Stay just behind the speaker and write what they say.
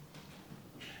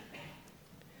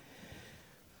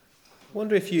I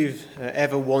wonder if you've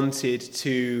ever wanted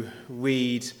to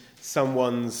read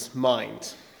someone's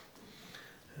mind.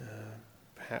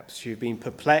 Perhaps you've been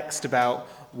perplexed about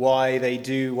why they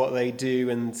do what they do,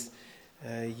 and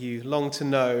you long to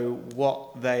know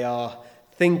what they are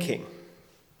thinking.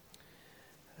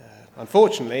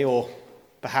 Unfortunately, or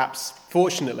perhaps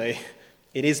fortunately,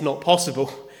 it is not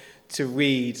possible to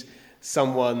read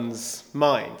someone's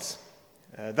mind.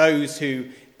 Those who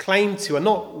claim to are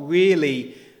not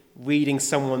really reading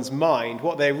someone's mind.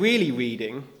 What they're really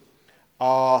reading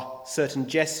are certain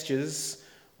gestures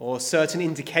or certain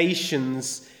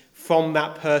indications from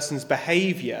that person's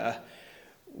behavior,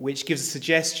 which gives a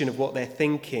suggestion of what they're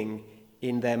thinking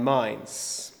in their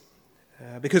minds.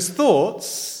 Because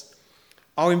thoughts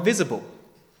are invisible.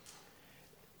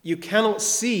 You cannot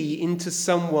see into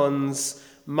someone's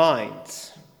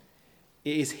mind.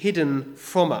 It is hidden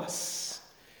from us.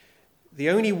 The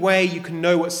only way you can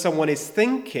know what someone is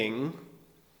thinking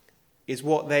is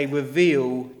what they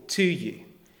reveal to you.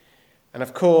 And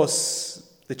of course,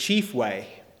 the chief way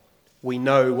we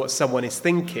know what someone is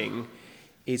thinking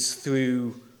is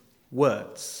through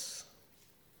words.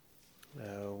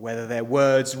 Whether they're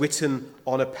words written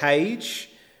on a page,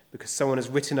 because someone has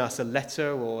written us a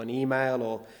letter or an email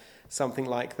or something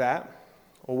like that,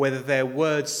 or whether they're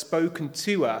words spoken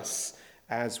to us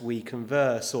as we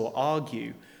converse or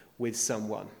argue with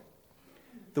someone.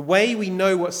 The way we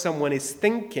know what someone is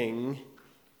thinking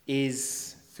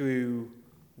is through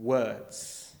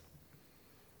words.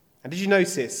 And did you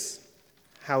notice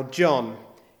how John,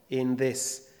 in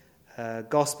this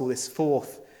gospel, this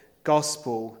fourth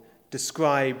gospel,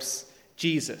 describes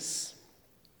Jesus?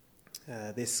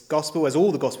 This gospel, as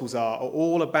all the gospels are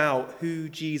all about who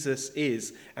Jesus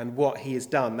is and what he has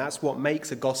done. That's what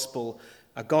makes a gospel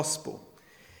a gospel.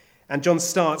 And John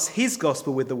starts his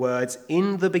gospel with the words,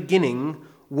 "In the beginning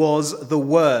was the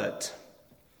Word,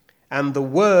 and the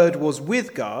Word was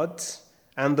with God,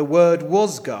 and the Word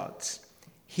was God.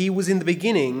 He was in the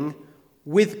beginning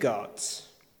with God."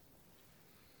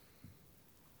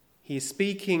 He is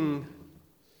speaking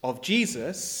of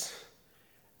Jesus,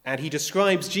 and he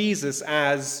describes Jesus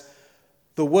as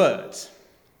the Word.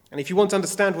 And if you want to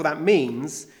understand what that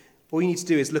means, all you need to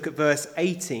do is look at verse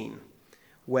 18,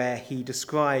 where he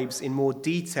describes in more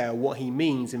detail what he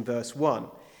means in verse 1.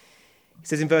 He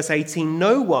says in verse 18,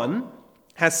 "No one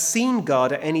has seen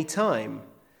God at any time.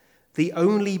 The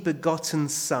only begotten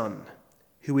Son,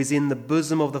 who is in the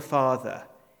bosom of the Father,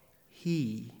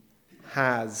 he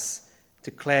has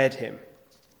declared him."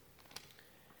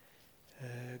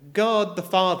 God the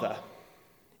Father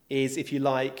is, if you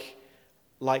like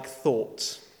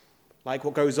thought, like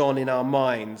what goes on in our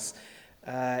minds.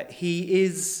 He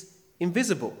is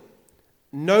invisible.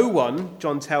 No one,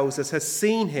 John tells us, has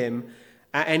seen him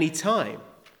at any time.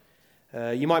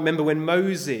 You might remember when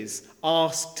Moses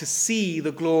asked to see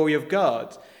the glory of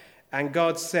God, and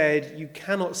God said, "You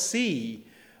cannot see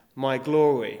my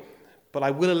glory, but I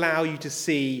will allow you to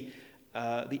see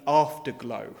the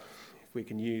afterglow," if we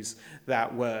can use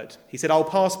that word. He said, "I'll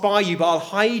pass by you, but I'll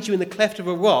hide you in the cleft of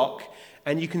a rock,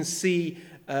 and you can see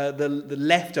the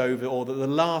leftover or the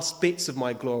last bits of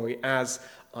my glory as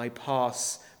I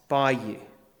pass by you."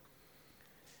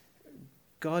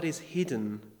 God is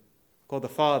hidden. God the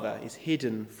Father is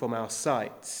hidden from our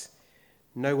sight.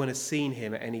 No one has seen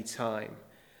him at any time.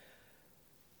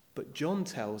 But John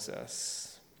tells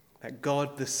us that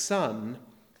God the Son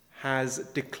has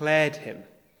declared him.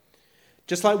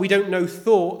 Just like we don't know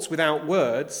thoughts without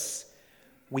words,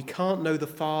 we can't know the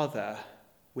Father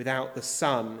without the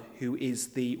Son, who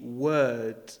is the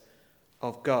Word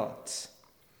of God.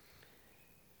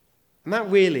 And that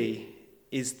really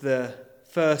is the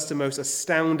first and most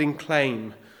astounding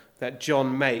claim that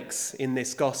John makes in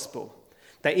this gospel.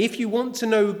 That if you want to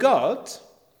know God,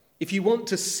 if you want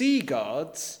to see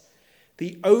God,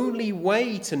 the only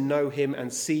way to know him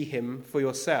and see him for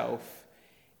yourself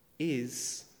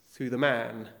is through the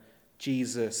man,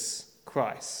 Jesus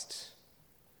Christ.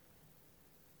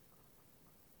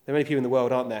 There are many people in the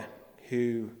world, aren't there,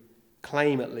 who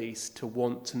claim at least to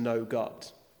want to know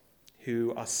God,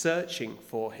 who are searching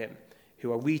for him,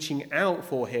 who are reaching out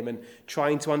for him and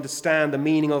trying to understand the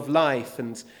meaning of life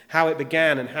and how it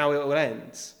began and how it will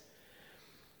end.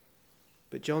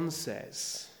 But John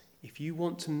says, if you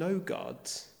want to know God,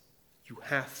 you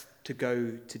have to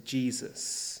go to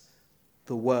Jesus,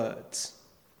 the Word.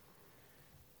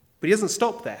 But he doesn't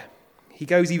stop there. He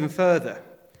goes even further.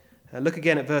 Look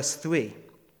again at verse 3.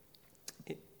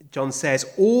 John says,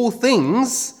 "All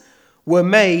things were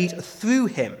made through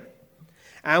him,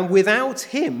 and without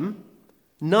him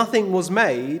nothing was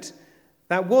made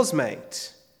that was made.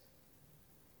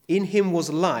 In him was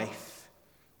life,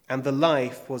 and the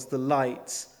life was the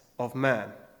light of man.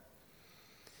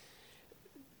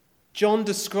 John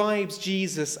describes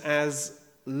Jesus as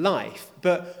life,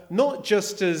 but not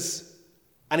just as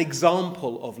an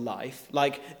example of life,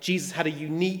 like Jesus had a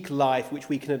unique life which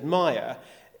we can admire.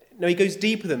 No, he goes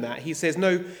deeper than that. He says,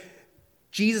 no,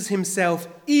 Jesus himself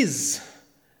is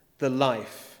the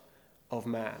life of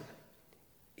man.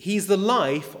 He's the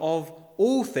life of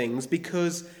all things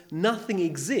because nothing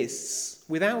exists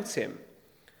without him.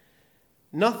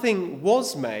 Nothing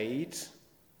was made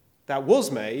that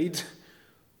was made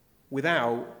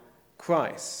without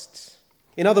Christ.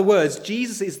 In other words,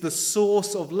 Jesus is the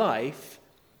source of life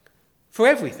for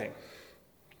everything.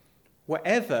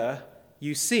 Whatever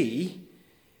you see,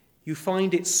 you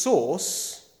find its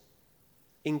source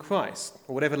in Christ.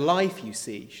 Or whatever life you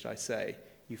see, should I say,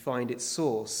 you find its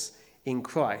source in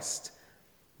Christ.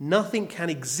 Nothing can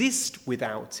exist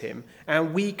without him,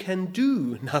 and we can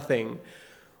do nothing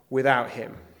without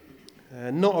him.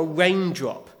 Not a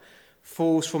raindrop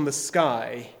falls from the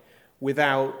sky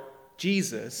without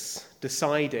Jesus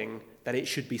deciding that it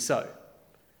should be so.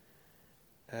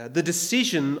 The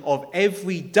decision of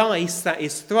every dice that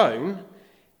is thrown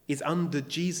is under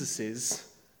Jesus'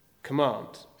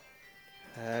 command.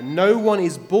 No one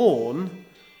is born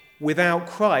without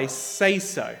Christ's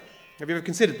say-so. Have you ever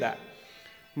considered that?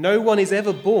 No one is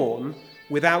ever born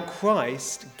without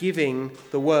Christ giving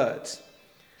the word.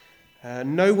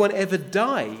 No one ever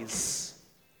dies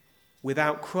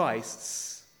without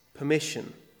Christ's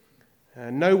permission.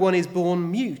 No one is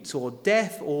born mute or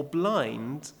deaf or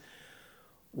blind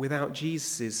without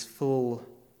Jesus' full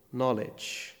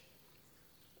knowledge.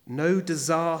 No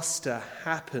disaster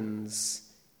happens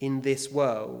in this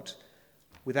world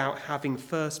without having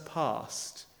first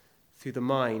passed through the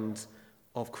mind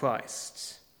of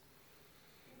Christ.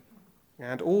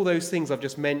 And all those things I've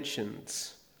just mentioned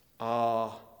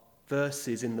are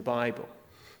verses in the Bible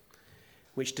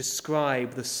which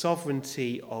describe the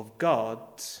sovereignty of God,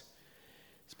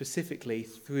 specifically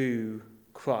through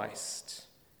Christ,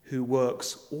 who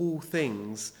works all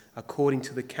things according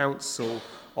to the counsel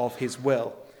of his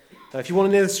will. Now, if you want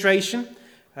an illustration,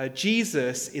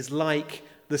 Jesus is like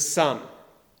the sun.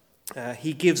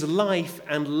 He gives life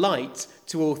and light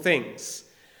to all things.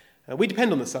 We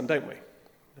depend on the sun, don't we?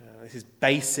 This is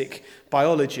basic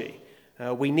biology.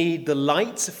 We need the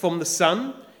light from the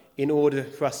sun in order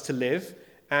for us to live,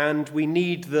 and we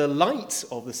need the light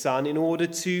of the sun in order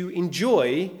to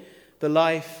enjoy the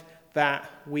life that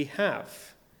we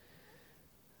have.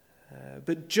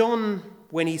 But John,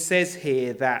 when he says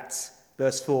here that,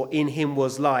 verse 4, in him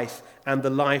was life, and the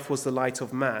life was the light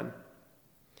of man,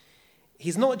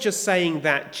 he's not just saying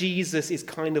that Jesus is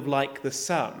kind of like the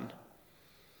sun.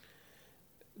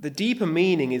 The deeper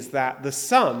meaning is that the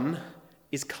sun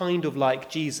is kind of like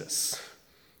Jesus.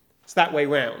 It's that way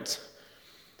round.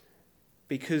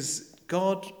 Because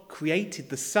God created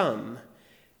the sun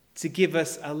to give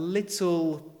us a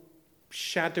little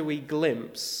shadowy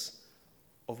glimpse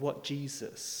of what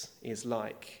Jesus is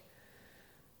like.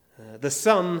 The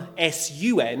sun,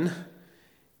 S-U-N,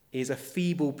 is a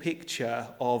feeble picture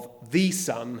of the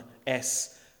Son,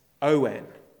 S-O-N.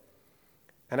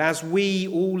 And as we,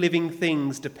 all living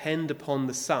things, depend upon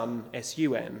the Son,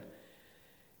 S-U-N,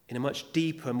 in a much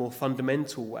deeper, more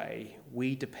fundamental way,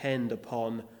 we depend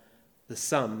upon the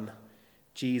Son,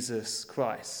 Jesus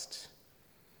Christ.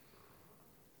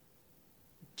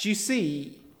 Do you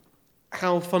see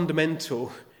how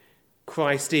fundamental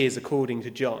Christ is according to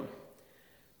John?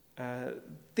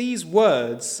 These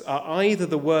words are either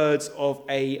the words of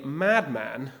a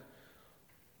madman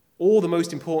or the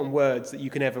most important words that you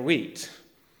can ever read.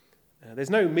 There's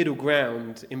no middle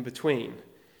ground in between.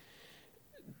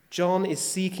 John is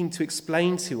seeking to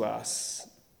explain to us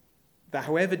that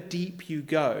however deep you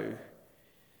go,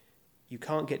 you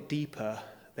can't get deeper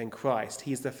than Christ.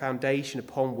 He is the foundation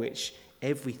upon which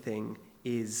everything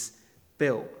is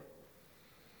built.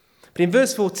 But in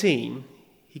verse 14,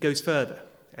 he goes further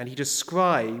and he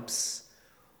describes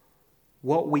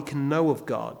what we can know of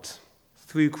God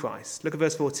through Christ. Look at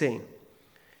verse 14. It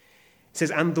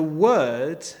says, and the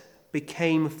Word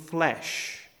became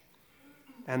flesh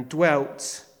and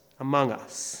dwelt among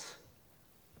us.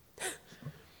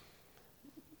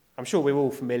 I'm sure we're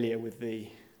all familiar with the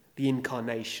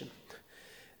incarnation,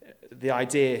 the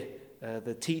idea,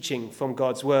 the teaching from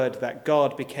God's word that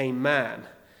God became man.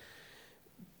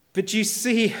 But do you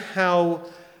see how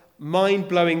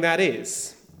mind-blowing that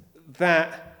is?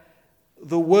 That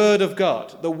the Word of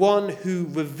God, the one who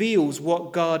reveals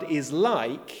what God is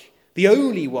like, the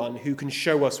only one who can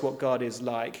show us what God is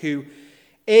like, who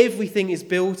everything is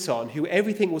built on, who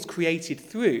everything was created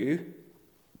through,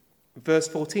 Verse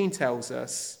 14 tells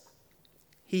us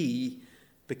he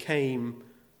became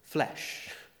flesh.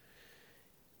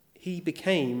 He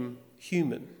became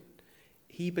human.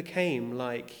 He became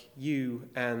like you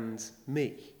and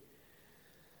me.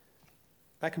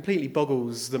 That completely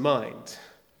boggles the mind.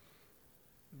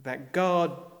 That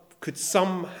God could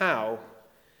somehow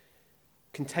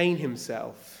contain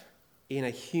himself in a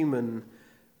human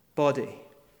body.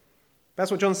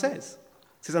 That's what John says.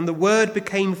 It says, "And the Word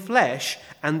became flesh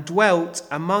and dwelt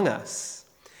among us.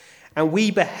 And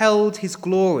we beheld his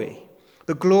glory,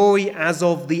 the glory as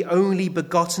of the only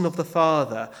begotten of the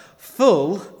Father,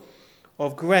 full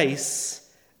of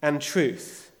grace and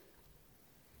truth."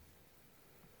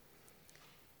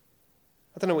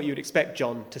 I don't know what you would expect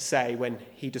John to say when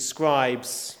he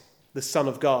describes the Son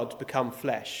of God become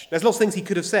flesh. There's lots of things he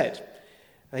could have said.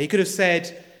 He could have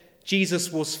said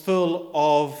Jesus was full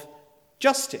of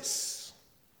justice,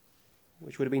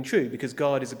 which would have been true because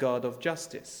God is a God of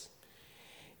justice.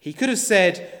 He could have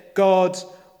said God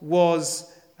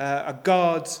was a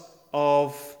God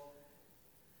of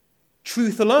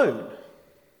truth alone,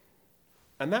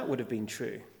 and that would have been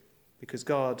true because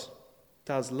God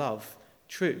does love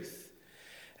truth.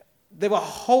 There were a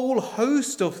whole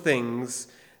host of things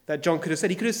that John could have said.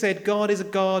 He could have said God is a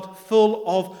God full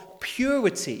of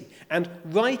purity and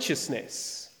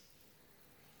righteousness.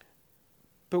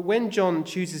 But when John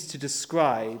chooses to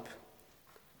describe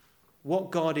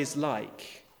what God is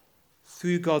like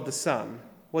through God the Son,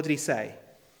 what did he say?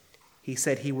 He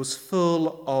said he was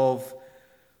full of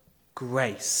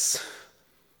grace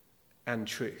and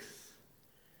truth.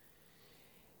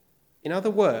 In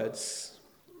other words,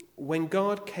 when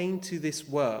God came to this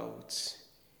world,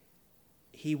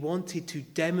 he wanted to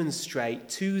demonstrate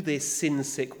to this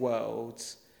sin-sick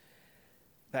world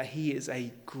that he is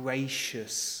a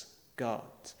gracious God,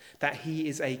 that he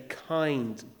is a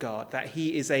kind God, that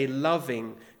he is a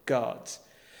loving God.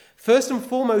 First and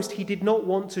foremost, he did not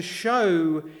want to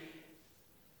show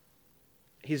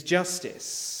his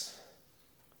justice.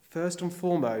 First and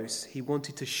foremost, he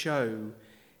wanted to show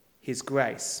his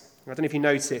grace. I don't know if you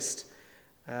noticed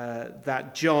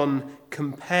that John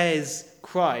compares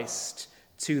Christ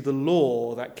to the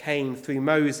law that came through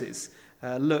Moses.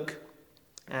 Look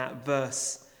at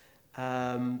verse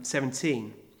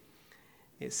 17.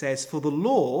 It says, "For the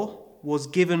law was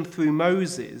given through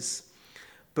Moses,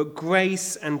 but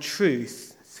grace and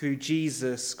truth through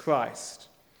Jesus Christ."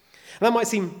 And that might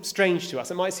seem strange to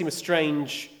us. It might seem a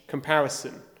strange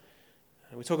comparison.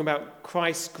 We're talking about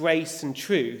Christ's grace and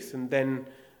truth, and then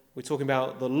we're talking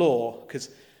about the law, because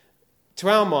to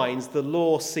our minds, the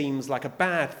law seems like a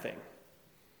bad thing.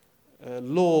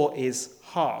 Law is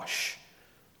harsh.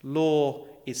 Law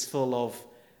is full of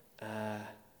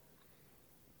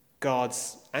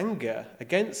God's anger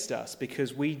against us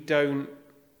because we don't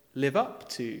live up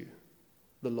to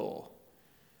the law.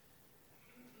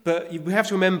 But we have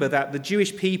to remember that the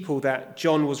Jewish people that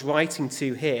John was writing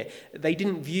to here, they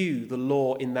didn't view the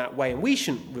law in that way, and we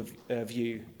shouldn't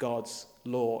view God's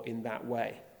law in that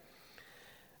way.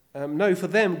 No, for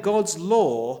them, God's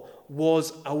law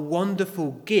was a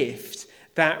wonderful gift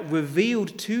that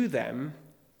revealed to them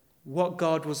what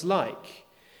God was like.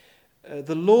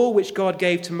 The law which God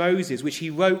gave to Moses, which he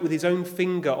wrote with his own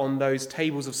finger on those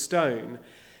tables of stone,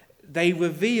 they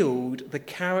revealed the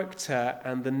character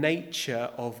and the nature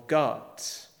of God.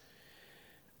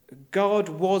 God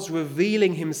was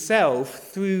revealing himself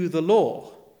through the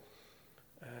law.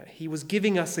 He was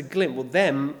giving us a glimpse, well,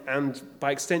 them, and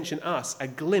by extension us, a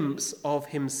glimpse of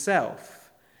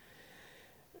himself.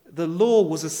 The law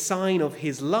was a sign of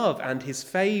his love and his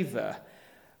favour,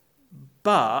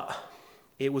 but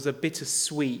it was a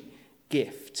bittersweet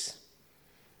gift.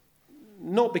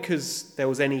 Not because there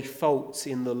was any fault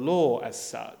in the law as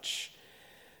such,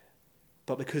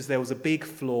 but because there was a big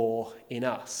flaw in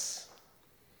us.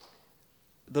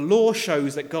 The law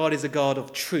shows that God is a God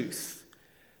of truth,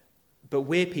 but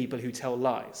we're people who tell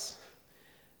lies.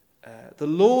 The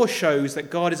law shows that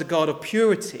God is a God of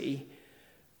purity,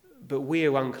 but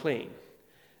we're unclean.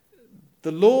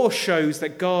 The law shows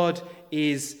that God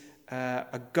is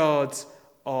a God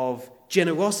of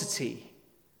generosity,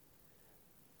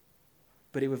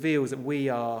 but it reveals that we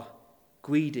are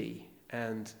greedy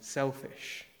and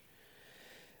selfish.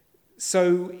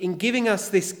 So in giving us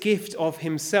this gift of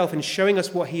himself and showing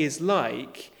us what he is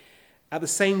like, at the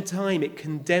same time it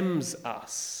condemns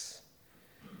us.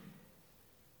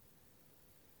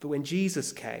 But when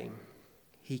Jesus came,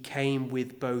 he came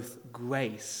with both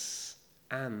grace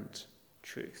and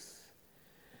truth.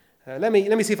 Let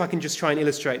me see if I can just try and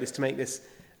illustrate this to make this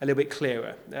a little bit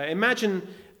clearer. Imagine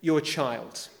you're a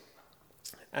child,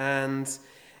 and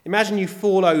Imagine you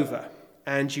fall over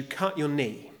and you cut your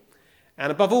knee.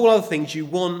 And above all other things, you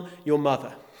want your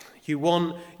mother. You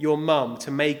want your mum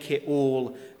to make it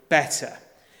all better.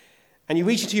 And you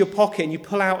reach into your pocket and you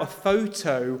pull out a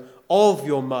photo of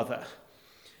your mother.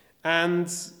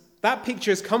 And that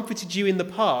picture has comforted you in the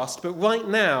past, but right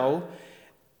now,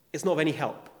 it's not of any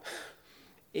help.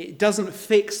 It doesn't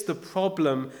fix the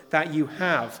problem that you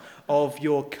have of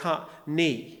your cut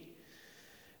knee.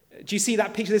 Do you see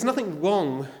that picture? There's nothing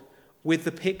wrong with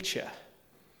the picture,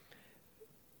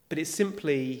 but it's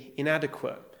simply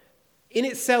inadequate. In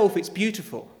itself, it's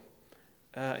beautiful.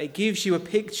 It gives you a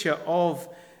picture of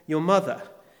your mother,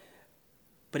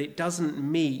 but it doesn't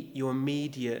meet your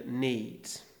immediate need.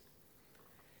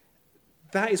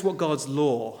 That is what God's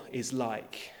law is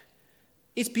like.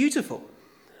 It's beautiful.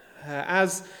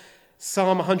 As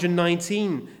Psalm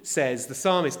 119 says, the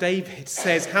psalmist David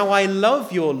says, "How I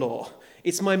love your law.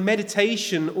 It's my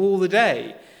meditation all the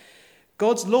day."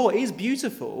 God's law is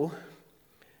beautiful,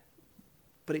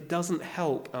 but it doesn't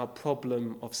help our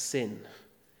problem of sin.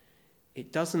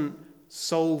 It doesn't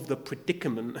solve the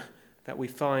predicament that we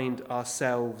find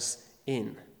ourselves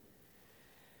in.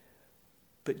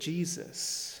 But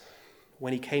Jesus,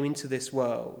 when he came into this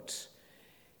world,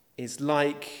 is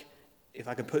like, if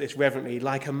I can put this reverently,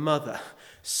 like a mother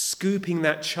scooping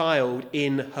that child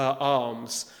in her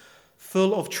arms,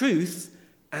 full of truth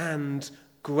and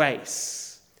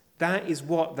grace. That is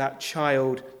what that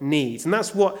child needs. And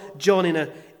that's what John, in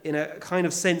a kind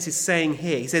of sense, is saying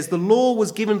here. He says, the law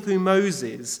was given through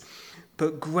Moses,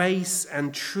 but grace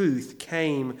and truth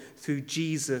came through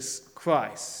Jesus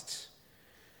Christ.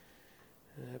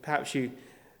 Perhaps you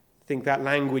think that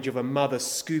language of a mother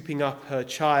scooping up her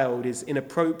child is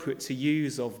inappropriate to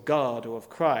use of God or of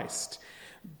Christ.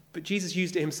 But Jesus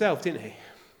used it himself, didn't he?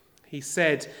 He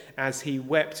said, as he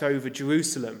wept over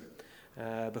Jerusalem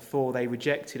before they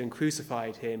rejected and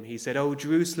crucified him, he said, "Oh,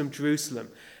 Jerusalem, Jerusalem,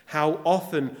 how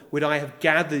often would I have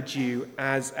gathered you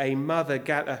as a mother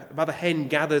hen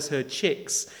gathers her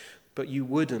chicks, but you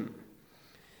wouldn't."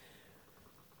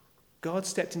 God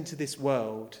stepped into this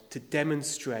world to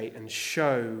demonstrate and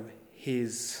show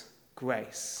his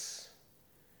grace.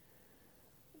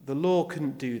 The law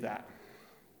couldn't do that.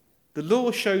 The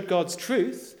law showed God's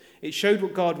truth. It showed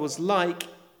what God was like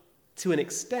to an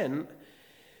extent,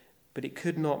 but it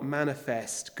could not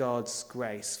manifest God's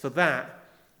grace. For that,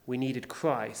 we needed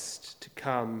Christ to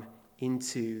come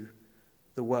into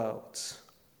the world.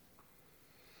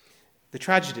 The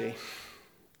tragedy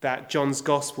that John's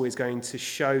gospel is going to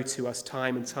show to us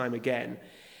time and time again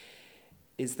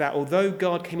is that although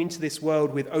God came into this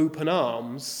world with open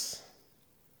arms,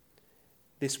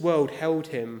 this world held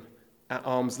him at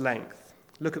arm's length.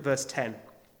 Look at verse 10.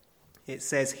 It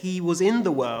says, "He was in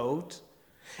the world,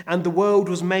 and the world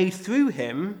was made through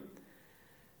him,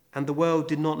 and the world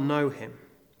did not know him.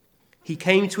 He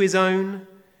came to his own,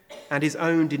 and his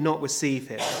own did not receive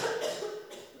him.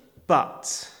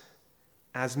 But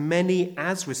as many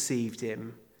as received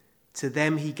him, to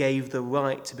them he gave the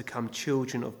right to become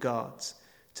children of God,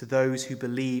 to those who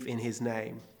believe in his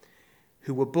name,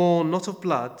 who were born not of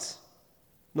blood,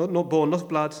 nor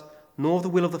of the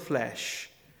will of the flesh,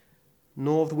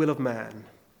 nor of the will of man,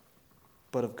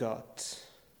 but of God."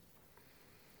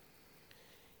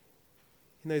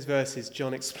 In those verses,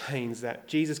 John explains that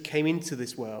Jesus came into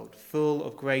this world full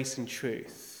of grace and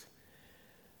truth,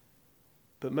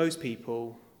 but most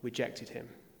people rejected him.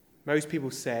 Most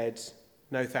people said,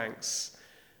 "No thanks,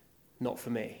 not for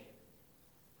me."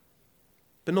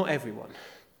 But not everyone.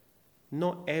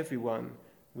 Not everyone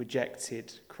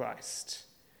rejected Christ.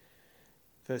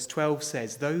 Verse 12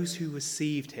 says, "Those who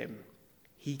received him,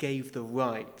 he gave the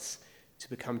right to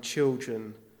become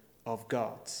children of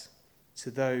God,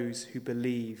 to those who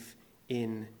believe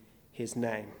in his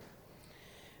name."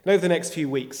 And over the next few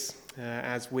weeks,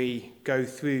 as we go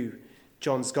through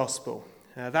John's gospel,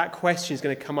 that question is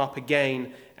going to come up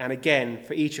again and again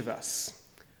for each of us.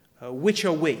 Which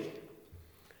are we?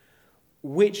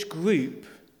 Which group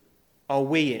are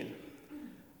we in?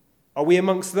 Are we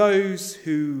amongst those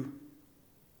who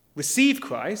receive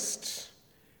Christ,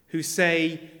 who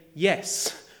say,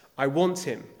 "Yes, I want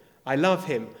him, I love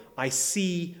him, I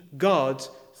see God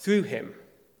through him"?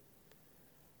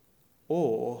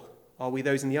 Or are we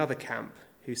those in the other camp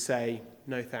who say,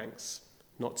 "No thanks,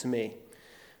 not to me"?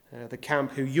 The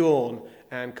camp who yawn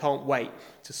and can't wait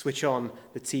to switch on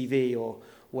the TV or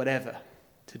whatever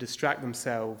to distract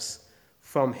themselves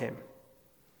from him.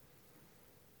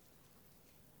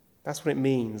 That's what it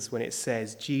means when it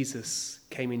says Jesus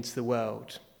came into the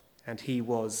world and he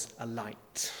was a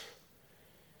light.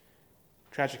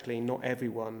 Tragically, not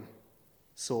everyone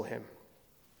saw him.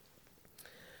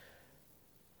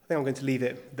 think I'm going to leave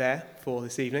it there for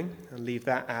this evening and leave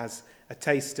that as a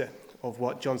taster of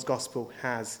what John's Gospel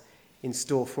has in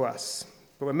store for us.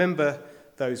 But remember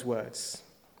those words.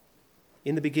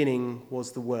 In the beginning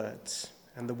was the Word,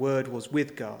 and the Word was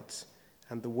with God,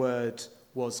 and the Word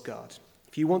was God.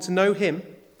 If you want to know him,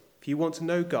 if you want to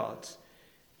know God,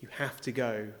 you have to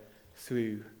go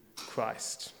through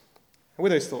Christ. And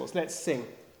with those thoughts, let's sing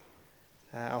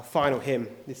our final hymn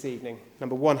this evening,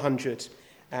 number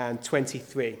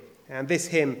 123. And this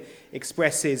hymn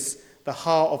expresses the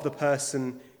heart of the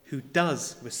person who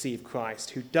does receive Christ,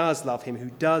 who does love him,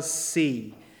 who does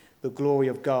see the glory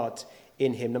of God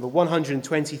in him. Number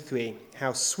 123,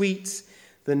 how sweet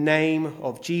the name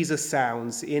of Jesus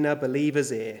sounds in a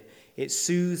believer's ear. It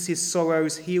soothes his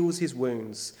sorrows, heals his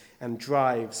wounds, and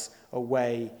drives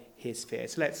away his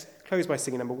fears. So let's close by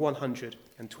singing number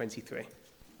 123.